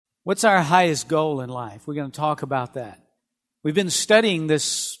What's our highest goal in life? We're going to talk about that. We've been studying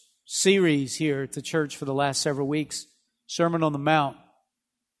this series here at the church for the last several weeks, Sermon on the Mount.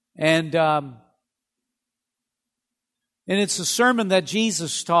 And it's a sermon that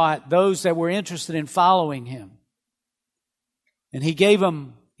Jesus taught those that were interested in following Him. And He gave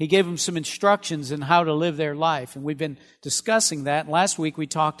them some instructions in how to live their life. And we've been discussing that. Last week we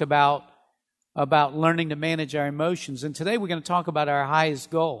talked about learning to manage our emotions. And today we're going to talk about our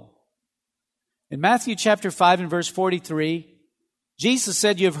highest goal. In Matthew chapter 5 and verse 43, Jesus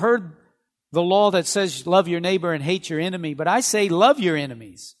said, "You have heard the law that says love your neighbor and hate your enemy. But I say love your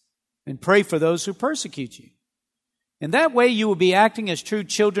enemies and pray for those who persecute you. In that way you will be acting as true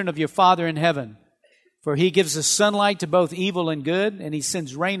children of your Father in heaven. For He gives the sunlight to both evil and good, and He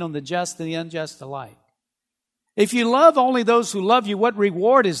sends rain on the just and the unjust alike. If you love only those who love you, what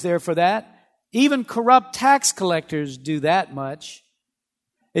reward is there for that? Even corrupt tax collectors do that much.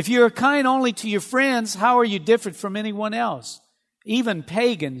 If you are kind only to your friends, how are you different from anyone else? Even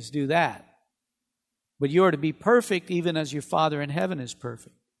pagans do that. But you are to be perfect, even as your Father in heaven is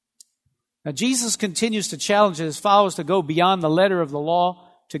perfect." Now, Jesus continues to challenge His followers to go beyond the letter of the law,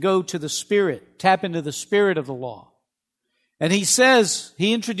 to go to the Spirit, tap into the Spirit of the law. And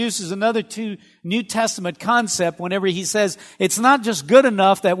He introduces another New Testament concept whenever He says, it's not just good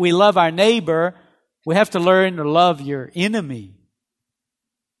enough that we love our neighbor, we have to learn to love your enemy.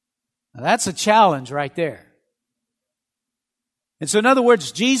 Now, that's a challenge right there. And so in other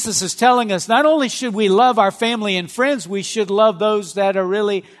words, Jesus is telling us not only should we love our family and friends, we should love those that are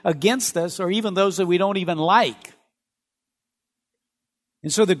really against us or even those that we don't even like.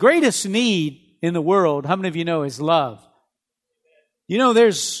 And so the greatest need in the world, how many of you know, is love? You know,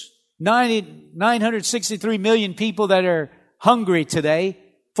 there's 963 million people that are hungry today.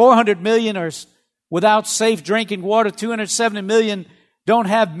 400 million are without safe drinking water. 270 million don't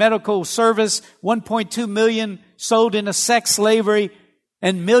have medical service. 1.2 million sold into sex slavery,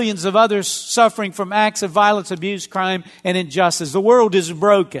 and millions of others suffering from acts of violence, abuse, crime, and injustice. The world is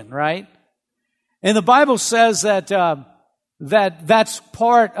broken, right? And the Bible says that that's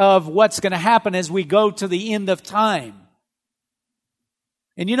part of what's going to happen as we go to the end of time.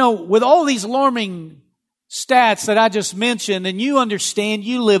 And you know, with all these alarming stats that I just mentioned, and you understand,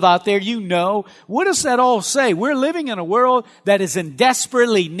 you live out there, you know, what does that all say? We're living in a world that is in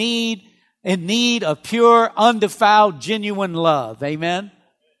need of pure, undefiled, genuine love. Amen?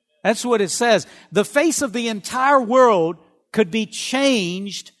 That's what it says. The face of the entire world could be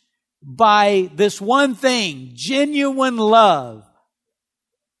changed by this one thing, genuine love.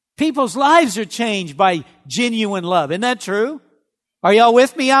 People's lives are changed by genuine love. Isn't that true? Are y'all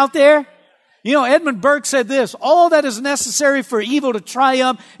with me out there? You know, Edmund Burke said this, all that is necessary for evil to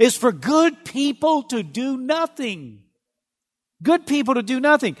triumph is for good people to do nothing. Good people to do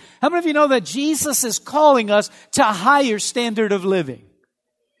nothing. How many of you know that Jesus is calling us to a higher standard of living?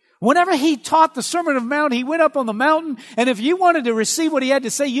 Whenever He taught the Sermon on the Mount, He went up on the mountain, and if you wanted to receive what He had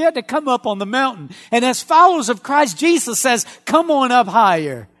to say, you had to come up on the mountain. And as followers of Christ, Jesus says, come on up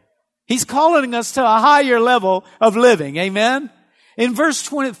higher. He's calling us to a higher level of living. Amen? In verse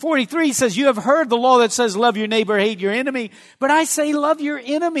 43, He says, you have heard the law that says, love your neighbor, hate your enemy. But I say, love your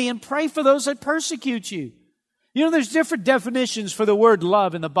enemy and pray for those that persecute you. You know, there's different definitions for the word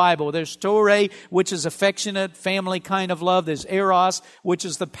love in the Bible. There's storge, which is affectionate, family kind of love. There's eros, which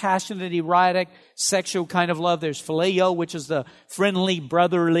is the passionate, erotic, sexual kind of love. There's phileo, which is the friendly,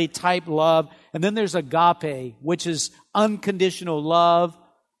 brotherly type love. And then there's agape, which is unconditional love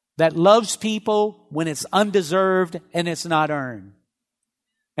that loves people when it's undeserved and it's not earned.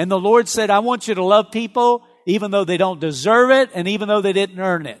 And the Lord said, I want you to love people even though they don't deserve it and even though they didn't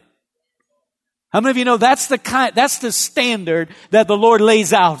earn it. How many of you know that's the standard that the Lord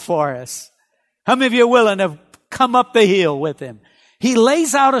lays out for us? How many of you are willing to come up the hill with Him? He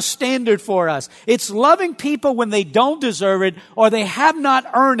lays out a standard for us. It's loving people when they don't deserve it or they have not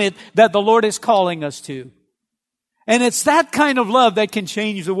earned it that the Lord is calling us to. And it's that kind of love that can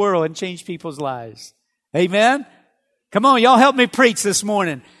change the world and change people's lives. Amen? Come on, y'all help me preach this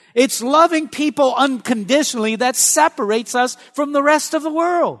morning. It's loving people unconditionally that separates us from the rest of the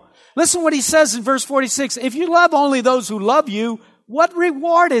world. Listen what He says in verse 46. If you love only those who love you, what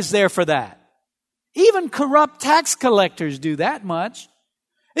reward is there for that? Even corrupt tax collectors do that much.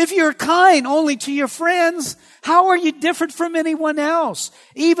 If you're kind only to your friends, how are you different from anyone else?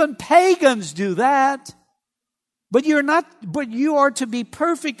 Even pagans do that. But you are to be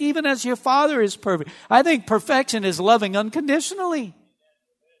perfect even as your Father is perfect. I think perfection is loving unconditionally.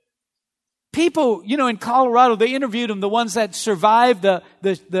 People, in Colorado, they interviewed them, the ones that survived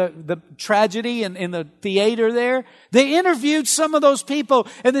the tragedy in the theater there. They interviewed some of those people,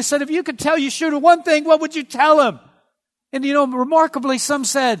 and they said, if you could tell your shooter one thing, what would you tell him? And, remarkably, some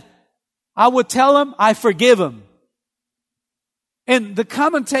said, I would tell him I forgive him. And the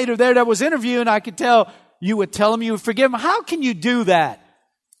commentator there that was interviewing, I could tell, you would tell him you would forgive him. How can you do that?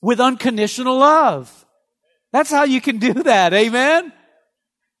 With unconditional love. That's how you can do that. Amen?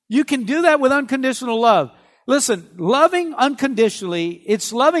 You can do that with unconditional love. Listen, loving unconditionally,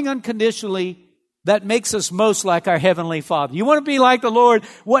 it's loving unconditionally that makes us most like our Heavenly Father. You want to be like the Lord?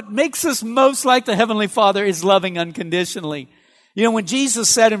 What makes us most like the Heavenly Father is loving unconditionally. When Jesus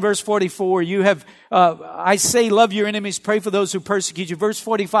said in verse 44, I say love your enemies, pray for those who persecute you. Verse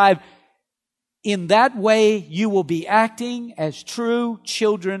 45, in that way you will be acting as true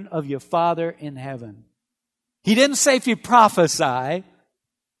children of your Father in heaven. He didn't say if you prophesy,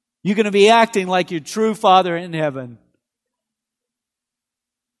 you're going to be acting like your true Father in heaven.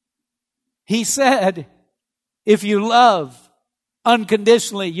 He said, if you love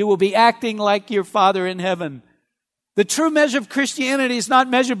unconditionally, you will be acting like your Father in heaven. The true measure of Christianity is not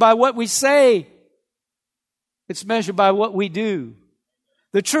measured by what we say. It's measured by what we do.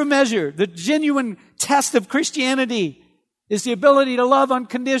 The true measure, the genuine test of Christianity is the ability to love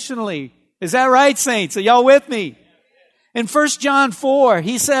unconditionally. Is that right, saints? Are y'all with me? In 1 John 4,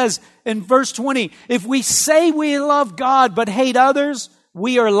 he says in verse 20, if we say we love God but hate others,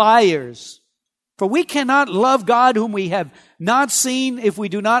 we are liars. For we cannot love God whom we have not seen if we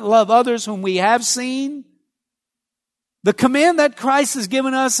do not love others whom we have seen. The command that Christ has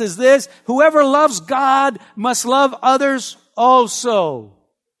given us is this: whoever loves God must love others also.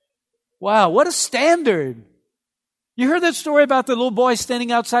 Wow, what a standard. You heard that story about the little boy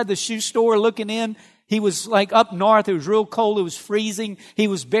standing outside the shoe store looking in? He was like up north. It was real cold. It was freezing. He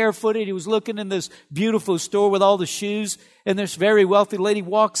was barefooted. He was looking in this beautiful store with all the shoes. And this very wealthy lady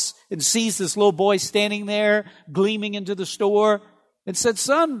walks and sees this little boy standing there, gleaming into the store, and said,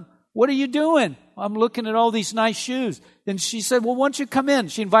 son, what are you doing? I'm looking at all these nice shoes. And she said, well, why don't you come in?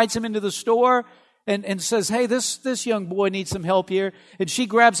 She invites him into the store and says, hey, this young boy needs some help here. And she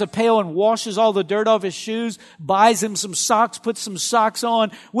grabs a pail and washes all the dirt off his shoes, buys him some socks, puts some socks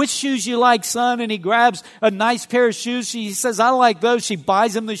on. Which shoes you like, son? And he grabs a nice pair of shoes. She says, I like those. She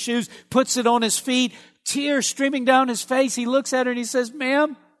buys him the shoes, puts it on his feet, tears streaming down his face. He looks at her and he says,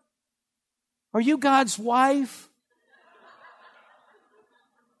 ma'am, are you God's wife?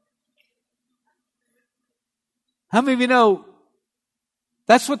 How many of you know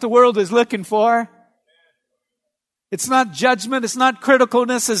that's what the world is looking for? It's not judgment. It's not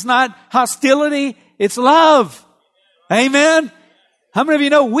criticalness. It's not hostility. It's love. Amen? How many of you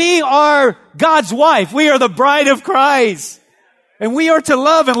know we are God's wife? We are the bride of Christ. And we are to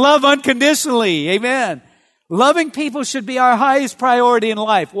love and love unconditionally. Amen? Loving people should be our highest priority in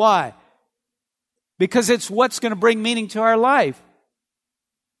life. Why? Because it's what's going to bring meaning to our life.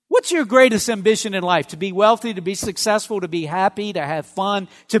 What's your greatest ambition in life? To be wealthy, to be successful, to be happy, to have fun,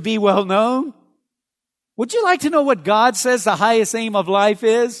 to be well known? Would you like to know what God says the highest aim of life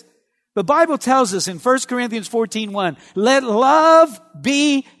is? The Bible tells us in 1 Corinthians 14:1, let love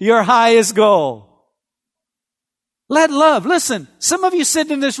be your highest goal. Let love. Listen, some of you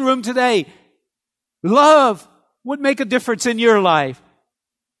sitting in this room today, love would make a difference in your life.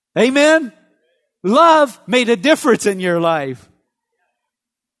 Amen? Love made a difference in your life.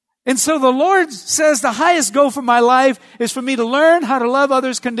 And so the Lord says the highest goal for my life is for me to learn how to love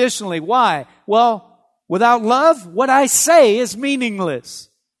others conditionally. Why? Well, without love, what I say is meaningless.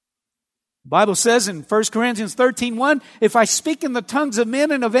 The Bible says in 1 Corinthians 13:1, if I speak in the tongues of men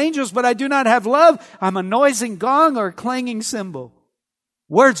and of angels, but I do not have love, I'm a noising gong or a clanging cymbal.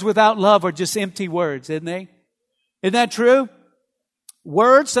 Words without love are just empty words, isn't they? Isn't that true?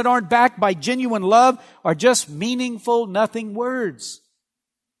 Words that aren't backed by genuine love are just meaningful, nothing words.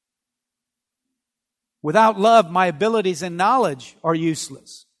 Without love, my abilities and knowledge are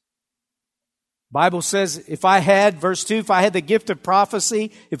useless. Bible says if I had, verse 2, if I had the gift of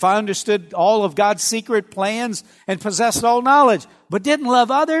prophecy, if I understood all of God's secret plans and possessed all knowledge, but didn't love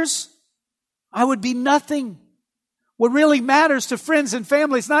others, I would be nothing. What really matters to friends and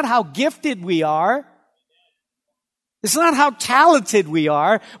family is not how gifted we are. It's not how talented we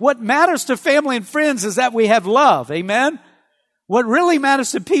are. What matters to family and friends is that we have love. Amen? What really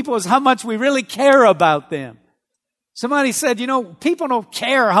matters to people is how much we really care about them. Somebody said, people don't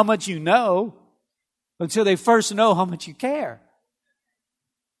care how much you know until they first know how much you care.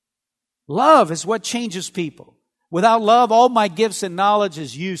 Love is what changes people. Without love, all my gifts and knowledge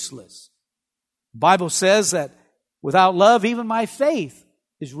is useless. The Bible says that without love, even my faith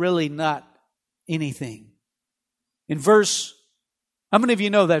is really not anything. How many of you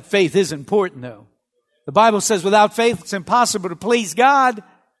know that faith is important though? The Bible says without faith it's impossible to please God.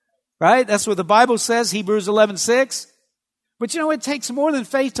 Right? That's what the Bible says, Hebrews 11:6. But you know, it takes more than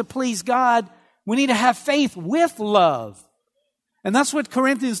faith to please God. We need to have faith with love. And that's what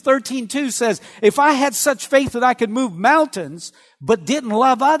Corinthians 13:2 says. If I had such faith that I could move mountains, but didn't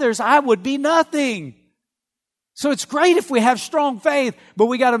love others, I would be nothing. So it's great if we have strong faith, but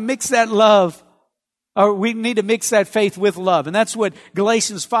we got to mix that love, or we need to mix that faith with love. And that's what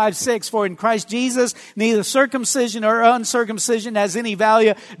Galatians 5:6, for in Christ Jesus, neither circumcision or uncircumcision has any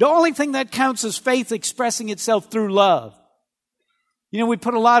value. The only thing that counts is faith expressing itself through love. You know, we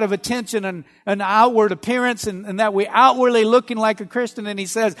put a lot of attention on an outward appearance and that we outwardly looking like a Christian. And he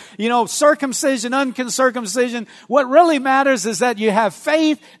says, you know, circumcision, uncircumcision, what really matters is that you have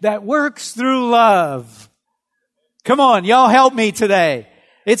faith that works through love. Come on, y'all help me today.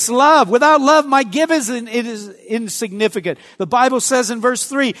 It's love. Without love, my give is insignificant. The Bible says in verse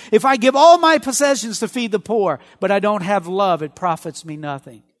 3, if I give all my possessions to feed the poor, but I don't have love, it profits me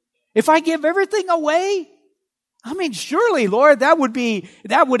nothing. If I give everything away, I mean, surely, Lord, that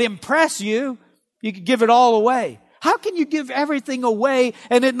would impress you. You could give it all away. How can you give everything away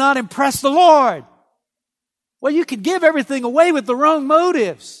and it not impress the Lord? Well, you could give everything away with the wrong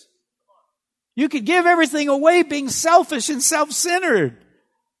motives. You could give everything away being selfish and self-centered.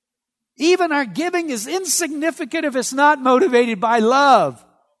 Even our giving is insignificant if it's not motivated by love.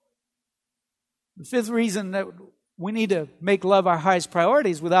 The fifth reason that we need to make love our highest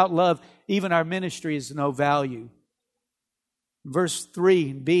priority is without love, even our ministry is no value. Verse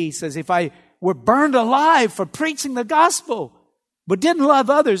 3b says, if I were burned alive for preaching the gospel, but didn't love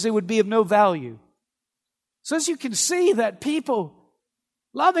others, it would be of no value. So as you can see that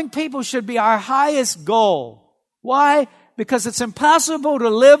loving people should be our highest goal. Why? Because it's impossible to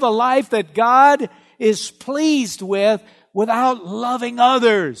live a life that God is pleased with without loving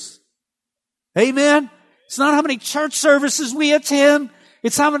others. Amen? It's not how many church services we attend.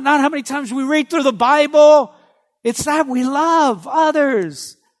 It's not how many times we read through the Bible. It's that we love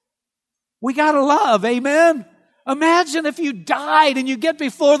others. We gotta love. Amen? Imagine if you died and you get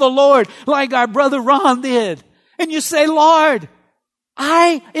before the Lord like our brother Ron did. And you say, Lord,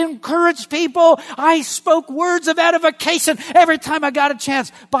 I encouraged people. I spoke words of edification every time I got a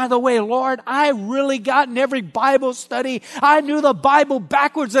chance. By the way, Lord, I really got in every Bible study. I knew the Bible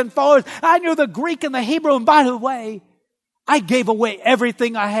backwards and forwards. I knew the Greek and the Hebrew. And by the way, I gave away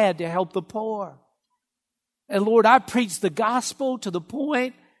everything I had to help the poor. And Lord, I preached the gospel to the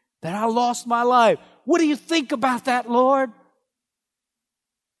point that I lost my life. What do you think about that, Lord?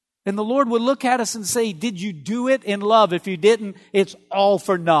 And the Lord would look at us and say, did you do it in love? If you didn't, it's all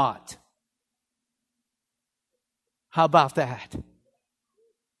for naught. How about that?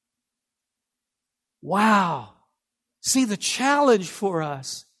 Wow. See, the challenge for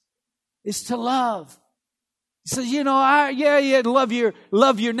us is to love. He says, you know,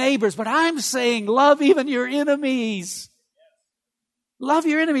 love your neighbors, but I'm saying love even your enemies. Love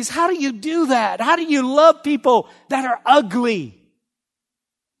your enemies. How do you do that? How do you love people that are ugly?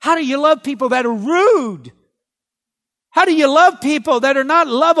 How do you love people that are rude? How do you love people that are not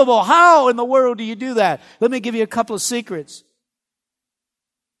lovable? How in the world do you do that? Let me give you a couple of secrets.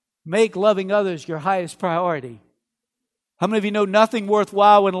 Make loving others your highest priority. How many of you know nothing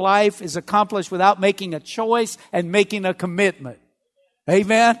worthwhile in life is accomplished without making a choice and making a commitment?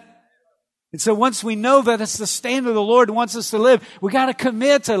 Amen? And so once we know that it's the standard the Lord wants us to live, we got to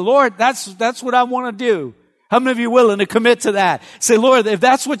commit to, Lord, that's what I want to do. How many of you are willing to commit to that? Say, Lord, if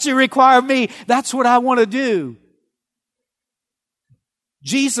that's what you require of me, that's what I want to do.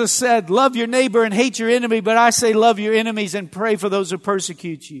 Jesus said, love your neighbor and hate your enemy, but I say love your enemies and pray for those who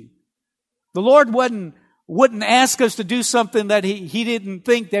persecute you. The Lord wouldn't ask us to do something that He didn't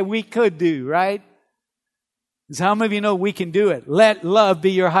think that we could do, right? So how many of you know we can do it? Let love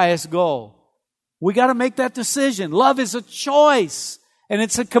be your highest goal. We got to make that decision. Love is a choice and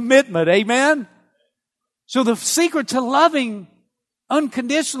it's a commitment. Amen? So the secret to loving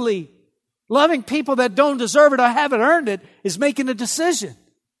unconditionally, loving people that don't deserve it or haven't earned it, is making a decision.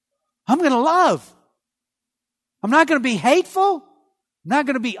 I'm going to love. I'm not going to be hateful. I'm not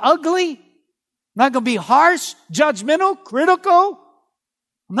going to be ugly. I'm not going to be harsh, judgmental, critical.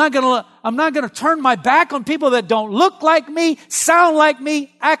 I'm not going to turn my back on people that don't look like me, sound like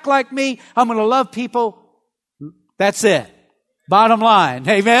me, act like me. I'm going to love people. That's it. Bottom line.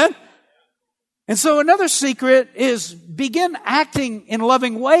 Amen? And so another secret is begin acting in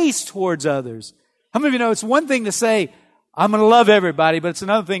loving ways towards others. How many of you know it's one thing to say, I'm going to love everybody, but it's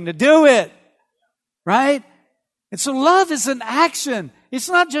another thing to do it. Right? And so love is an action. It's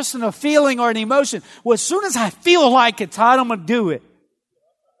not just a feeling or an emotion. Well, as soon as I feel like it, Todd, I'm going to do it.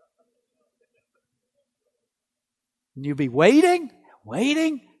 And you'll be waiting,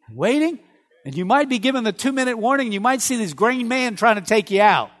 and you might be given the 2-minute warning, and you might see this green man trying to take you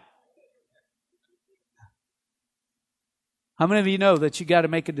out. How many of you know that you got to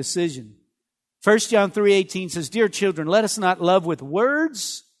make a decision? 1 John 3:18 says, "Dear children, let us not love with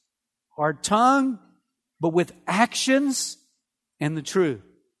words or tongue, but with actions and the truth."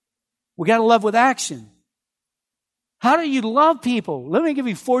 We got to love with action. How do you love people? Let me give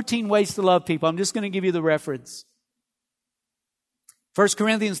you 14 ways to love people. I'm just going to give you the reference. 1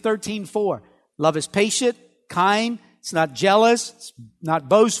 Corinthians 13:4. Love is patient, kind, it's not jealous, it's not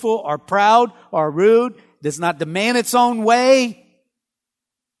boastful or proud or rude, does not demand its own way.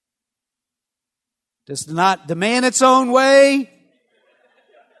 Does not demand its own way.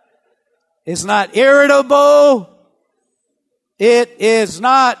 It's not irritable. It is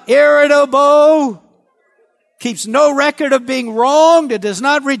not irritable. Keeps no record of being wronged. It does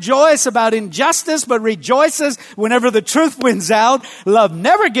not rejoice about injustice, but rejoices whenever the truth wins out. Love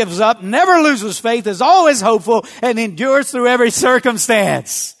never gives up, never loses faith, is always hopeful, and endures through every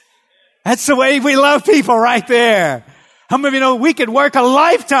circumstance. That's the way we love people right there. How many of you know we could work a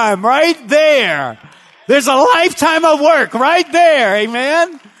lifetime right there? There's a lifetime of work right there.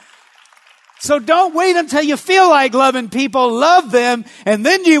 Amen? So don't wait until you feel like loving people. Love them, and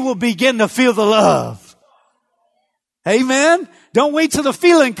then you will begin to feel the love. Amen? Don't wait till the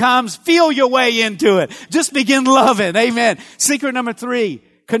feeling comes. Feel your way into it. Just begin loving. Amen. Secret number 3,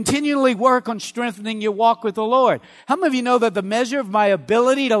 continually work on strengthening your walk with the Lord. How many of you know that the measure of my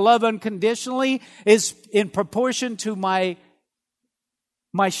ability to love unconditionally is in proportion to my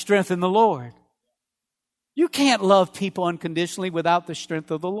strength in the Lord? You can't love people unconditionally without the strength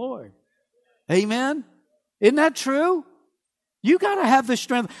of the Lord. Amen? Isn't that true? You got to have the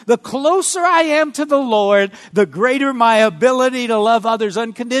strength. The closer I am to the Lord, the greater my ability to love others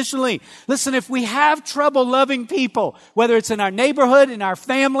unconditionally. Listen, if we have trouble loving people, whether it's in our neighborhood, in our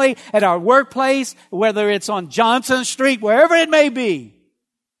family, at our workplace, whether it's on Johnson Street, wherever it may be,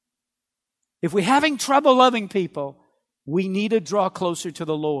 if we're having trouble loving people, we need to draw closer to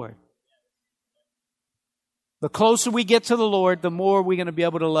the Lord. The closer we get to the Lord, the more we're going to be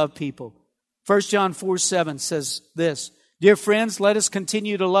able to love people. 1 John 4:7 says this, "Dear friends, let us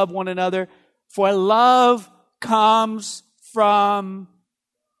continue to love one another, for love comes from.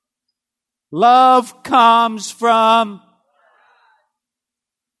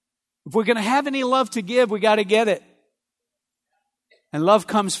 If we're going to have any love to give, we got to get it. And love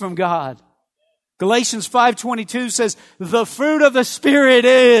comes from God. Galatians 5:22 says, the fruit of the Spirit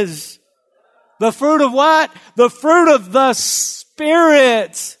is. The fruit of what? The fruit of the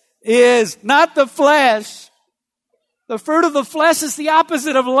Spirit is, not the flesh. The fruit of the flesh is the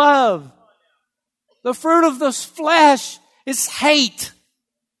opposite of love. The fruit of the flesh is hate,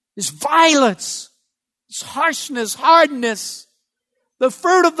 is violence, is harshness, hardness. The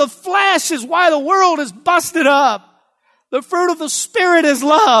fruit of the flesh is why the world is busted up. The fruit of the Spirit is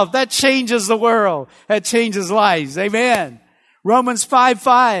love. That changes the world. That changes lives. Amen. Romans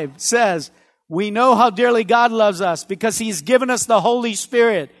 5:5 says, we know how dearly God loves us because He's given us the Holy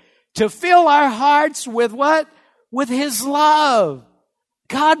Spirit to fill our hearts with what? With His love.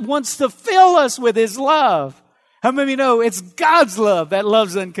 God wants to fill us with His love. How many of you know it's God's love that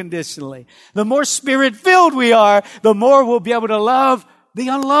loves unconditionally? The more Spirit-filled we are, the more we'll be able to love the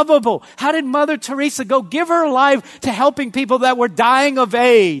unlovable. How did Mother Teresa go give her life to helping people that were dying of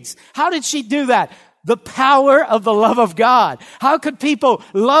AIDS? How did she do that? The power of the love of God. How could people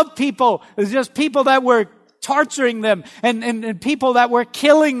love people? Just people that were torturing them and people that were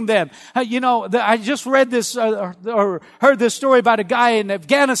killing them. I just read this or heard this story about a guy in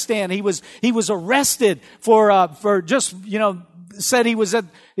Afghanistan. He was arrested for just said he was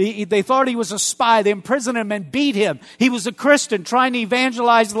they thought he was a spy. They imprisoned him and beat him. He was a Christian trying to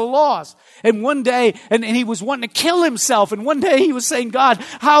evangelize the lost. And one day, and he was wanting to kill himself. And one day he was saying, God,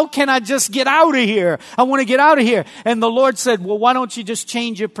 how can I just get out of here? I want to get out of here. And the Lord said, well, why don't you just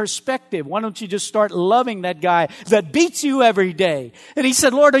change your perspective? Why don't you just start loving that guy that beats you every day? And he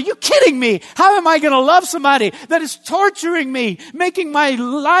said, Lord, are you kidding me? How am I going to love somebody that is torturing me, making my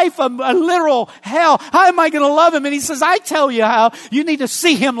life a literal hell? How am I going to love him? And he says, I tell you how. You need to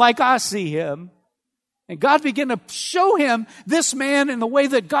see him like I see him. And God began to show him this man in the way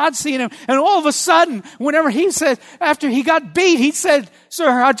that God's seen him. And all of a sudden, whenever he said, after he got beat, he said, sir,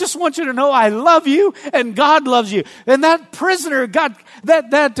 I just want you to know I love you and God loves you. And that prisoner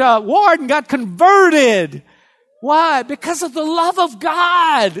that warden got converted. Why? Because of the love of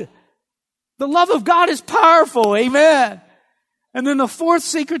God. The love of God is powerful. Amen. And then the fourth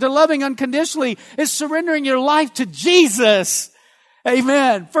secret to loving unconditionally is surrendering your life to Jesus.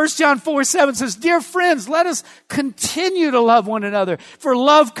 Amen. 1 John 4:7 says, "Dear friends, let us continue to love one another, for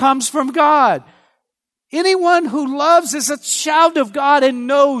love comes from God. Anyone who loves is a child of God and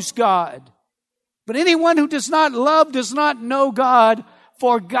knows God. But anyone who does not love does not know God,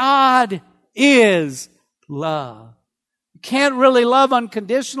 for God is love." You can't really love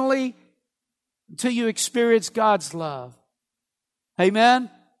unconditionally until you experience God's love. Amen?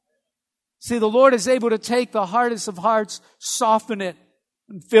 See, the Lord is able to take the hardest of hearts, soften it,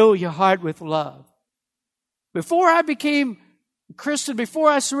 and fill your heart with love. Before I became a Christian, before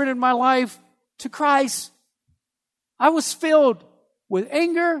I surrendered my life to Christ, I was filled with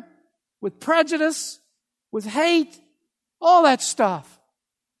anger, with prejudice, with hate, all that stuff.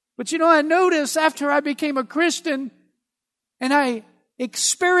 But I noticed after I became a Christian and I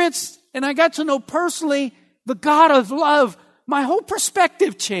experienced and I got to know personally the God of love, my whole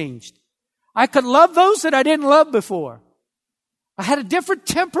perspective changed. I could love those that I didn't love before. I had a different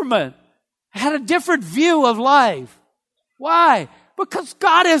temperament. I had a different view of life. Why? Because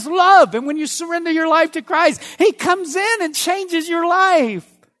God is love. And when you surrender your life to Christ, He comes in and changes your life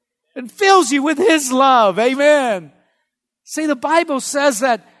and fills you with His love. Amen. See, the Bible says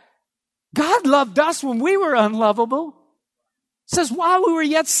that God loved us when we were unlovable. It says while we were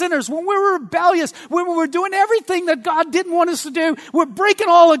yet sinners, when we were rebellious, when we were doing everything that God didn't want us to do, we're breaking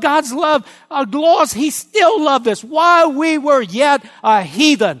all of God's love, laws, He still loved us. While we were yet a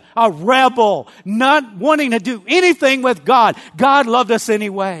heathen, a rebel, not wanting to do anything with God, God loved us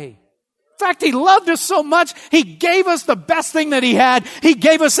anyway. In fact, He loved us so much, He gave us the best thing that He had. He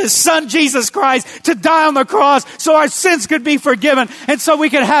gave us His Son, Jesus Christ, to die on the cross so our sins could be forgiven and so we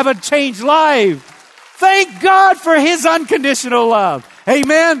could have a changed life. Thank God for His unconditional love.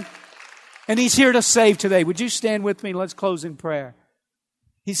 Amen. And He's here to save today. Would you stand with me? Let's close in prayer.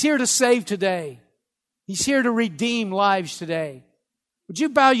 He's here to save today. He's here to redeem lives today. Would you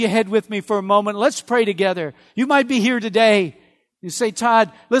bow your head with me for a moment? Let's pray together. You might be here today. You say,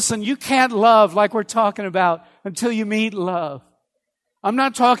 Todd, listen, you can't love like we're talking about until you meet love. I'm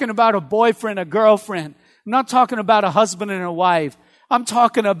not talking about a boyfriend, a girlfriend. I'm not talking about a husband and a wife. I'm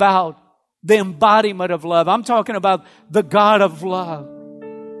talking about the embodiment of love. I'm talking about the God of love.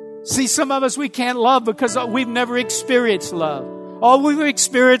 See, some of us, we can't love because we've never experienced love. All we've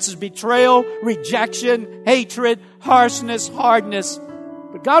experienced is betrayal, rejection, hatred, harshness, hardness.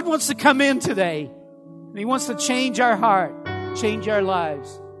 But God wants to come in today, and He wants to change our heart, change our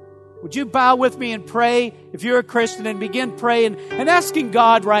lives. Would you bow with me and pray, if you're a Christian, and begin praying and asking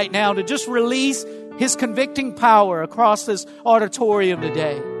God right now to just release His convicting power across this auditorium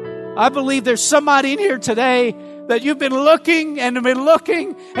today. I believe there's somebody in here today that you've been looking and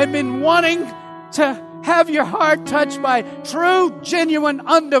been wanting to have your heart touched by true, genuine,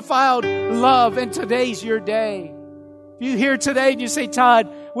 undefiled love, and today's your day. If you're here today and you say, Todd,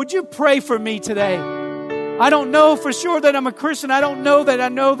 would you pray for me today? I don't know for sure that I'm a Christian. I don't know that I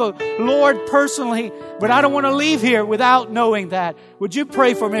know the Lord personally, but I don't want to leave here without knowing that. Would you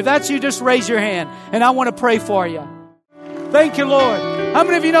pray for me? If that's you, just raise your hand, and I want to pray for you. Thank you, Lord. How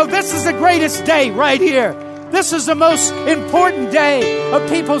many of you know this is the greatest day right here? This is the most important day of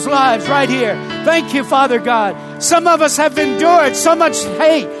people's lives right here. Thank you, Father God. Some of us have endured so much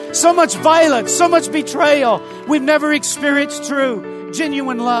hate, so much violence, so much betrayal. We've never experienced true,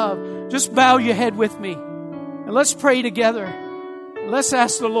 genuine love. Just bow your head with me and let's pray together. Let's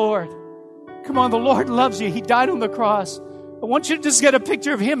ask the Lord. Come on, the Lord loves you. He died on the cross. I want you to just get a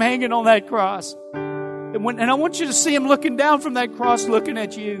picture of Him hanging on that cross. And I want you to see Him looking down from that cross, looking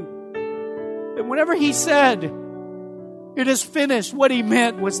at you. And whenever He said, it is finished, what He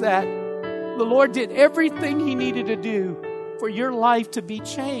meant was that the Lord did everything He needed to do for your life to be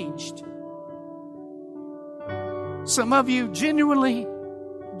changed. Some of you genuinely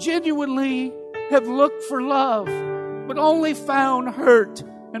have looked for love, but only found hurt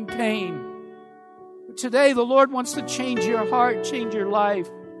and pain. But today, the Lord wants to change your heart, change your life.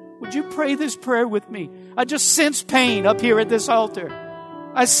 Would you pray this prayer with me? I just sense pain up here at this altar.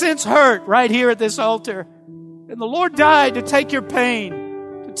 I sense hurt right here at this altar. And the Lord died to take your pain,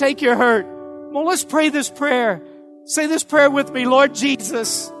 to take your hurt. Well, let's pray this prayer. Say this prayer with me. Lord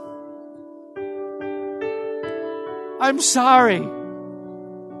Jesus, I'm sorry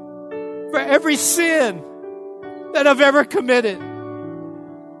for every sin that I've ever committed.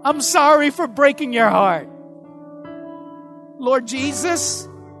 I'm sorry for breaking your heart. Lord Jesus,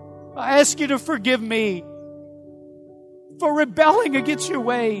 I ask you to forgive me for rebelling against your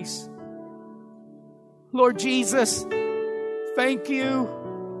ways. Lord Jesus, thank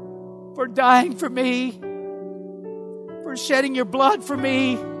you for dying for me, for shedding your blood for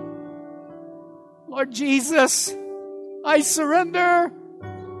me. Lord Jesus, I surrender.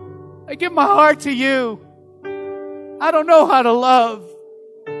 I give my heart to you. I don't know how to love.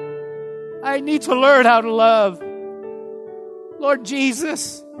 I need to learn how to love. Lord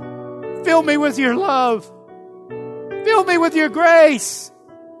Jesus, fill me with your love. Fill me with your grace.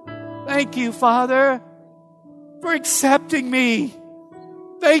 Thank you, Father, for accepting me.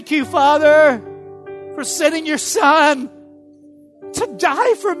 Thank you, Father, for sending your Son to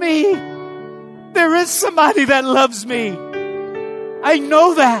die for me. There is somebody that loves me. I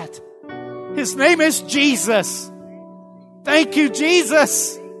know that. His name is Jesus. Thank you,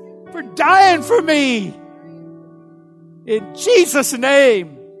 Jesus, for dying for me. In Jesus'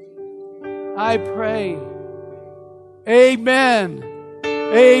 name, I pray. Amen.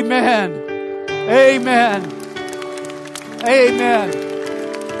 Amen. Amen.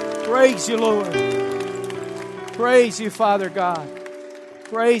 Amen. Praise you, Lord. Praise you, Father God.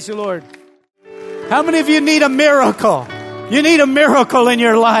 Praise you, Lord. How many of you need a miracle? You need a miracle in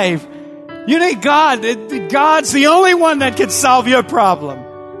your life. You need God. God's the only one that can solve your problem.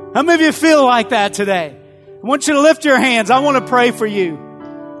 How many of you feel like that today? I want you to lift your hands. I want to pray for you.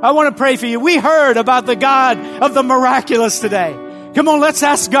 I want to pray for you. We heard about the God of the miraculous today. Come on, let's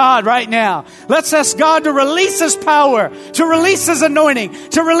ask God right now. Let's ask God to release His power, to release His anointing,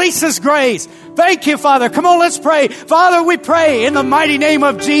 to release His grace. Thank you, Father. Come on, let's pray. Father, we pray in the mighty name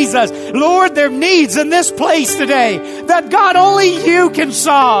of Jesus. Lord, there are needs in this place today that God, only you can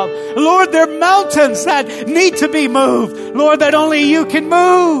solve. Lord, there are mountains that need to be moved. Lord, that only you can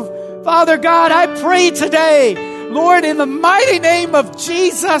move. Father God, I pray today, Lord, in the mighty name of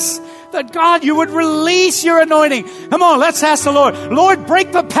Jesus, that God, you would release your anointing. Come on, let's ask the Lord. Lord,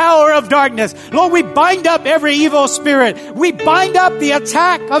 break the power of darkness. Lord, we bind up every evil spirit. We bind up the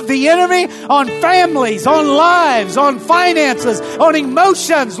attack of the enemy on families, on lives, on finances, on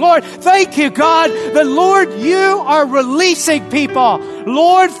emotions. Lord, thank you, God, that Lord, you are releasing people,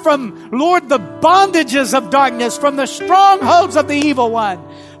 Lord, from, Lord, the bondages of darkness, from the strongholds of the evil one.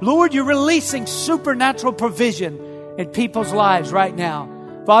 Lord, you're releasing supernatural provision in people's lives right now.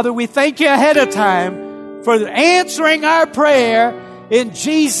 Father, we thank you ahead of time for answering our prayer. In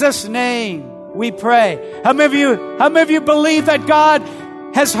Jesus' name we pray. How many of you believe that God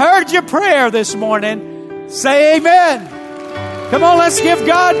has heard your prayer this morning? Say amen. Come on, let's give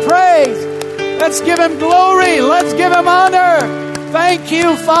God praise. Let's give Him glory. Let's give Him honor. Thank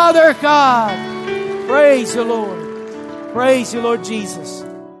you, Father God. Praise you, Lord. Praise you, Lord Jesus.